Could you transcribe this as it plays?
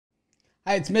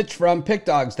Hi, it's Mitch from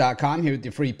Pickdawgz.com here with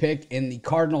your free pick in the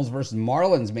Cardinals versus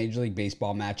Marlins Major League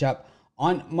Baseball matchup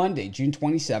on Monday, June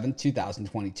 27th,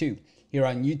 2022. Here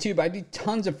on YouTube, I do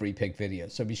tons of free pick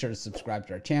videos, so be sure to subscribe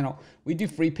to our channel. We do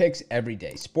free picks every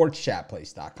day.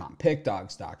 Sportschatplace.com,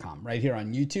 Pickdawgz.com, right here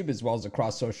on YouTube, as well as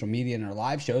across social media and our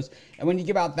live shows. And when you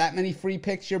give out that many free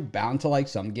picks, you're bound to like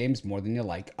some games more than you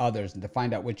like others. And to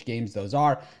find out which games those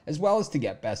are, as well as to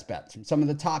get best bets from some of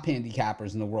the top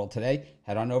handicappers in the world today,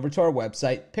 head on over to our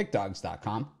website,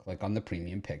 Pickdawgz.com, click on the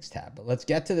Premium Picks tab. But let's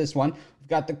get to this one. We've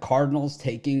got the Cardinals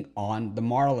taking on the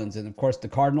Marlins. And of course, the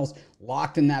Cardinals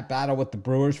locked in that battle with the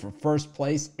Brewers for first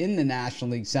place in the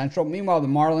National League Central. Meanwhile, the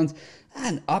Marlins,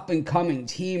 an up-and-coming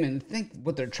team, and I think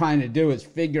what they're trying to do is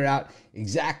figure out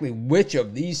exactly which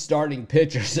of these starting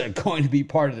pitchers are going to be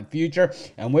part of the future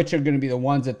and which are going to be the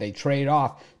ones that they trade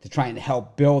off to try and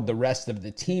help build the rest of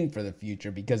the team for the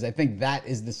future, because I think that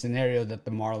is the scenario that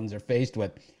the Marlins are faced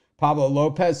with. Pablo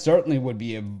Lopez certainly would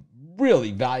be a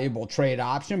really valuable trade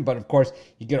option, but of course,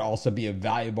 he could also be a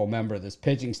valuable member of this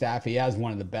pitching staff. He has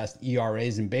one of the best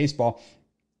ERAs in baseball.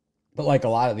 But like a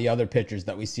lot of the other pitchers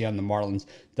that we see on the Marlins,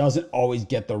 doesn't always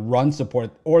get the run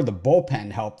support or the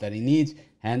bullpen help that he needs.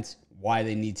 Hence, why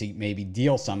they need to maybe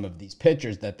deal some of these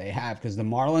pitchers that they have, because the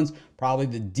Marlins probably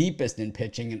the deepest in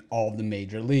pitching in all of the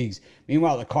major leagues.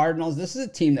 Meanwhile, the Cardinals, this is a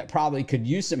team that probably could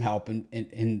use some help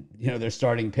in their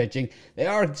starting pitching. They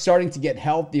are starting to get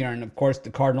healthier, and of course,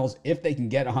 the Cardinals, if they can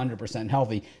get 100%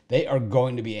 healthy, they are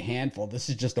going to be a handful. This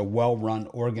is just a well-run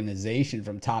organization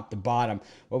from top to bottom.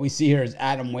 What we see here is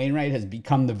Adam Wainwright has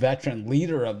become the veteran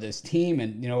leader of this team,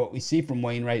 and what we see from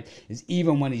Wainwright is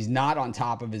even when he's not on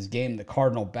top of his game, the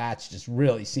Cardinal bats just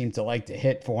really seem to like to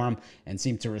hit for him and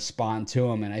seem to respond to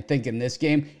him. And I think in this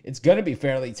game, it's going to be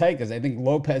fairly tight because I think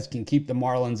Lopez can keep the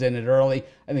Marlins in it early.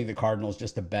 I think the Cardinals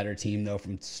just a better team, though,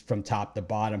 from top to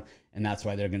bottom, and that's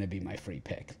why they're going to be my free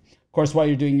pick. Of course, while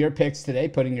you're doing your picks today,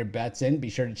 putting your bets in, be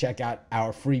sure to check out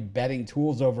our free betting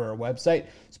tools over our website,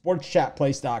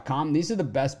 sportschatplace.com. These are the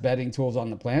best betting tools on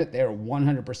the planet. They are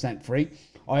 100% free.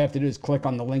 All you have to do is click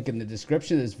on the link in the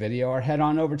description of this video or head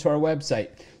on over to our website,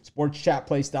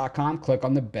 sportschatplace.com, click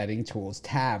on the betting tools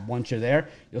tab. Once you're there,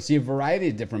 you'll see a variety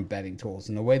of different betting tools.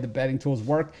 And the way the betting tools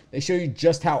work, they show you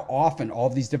just how often all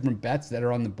of these different bets that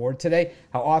are on the board today,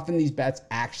 how often these bets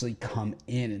actually come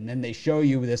in. And then they show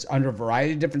you this under a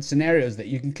variety of different scenarios that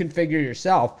you can configure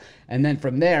yourself. And then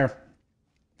from there,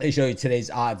 they show you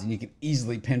today's odds, and you can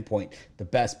easily pinpoint the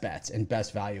best bets and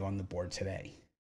best value on the board today.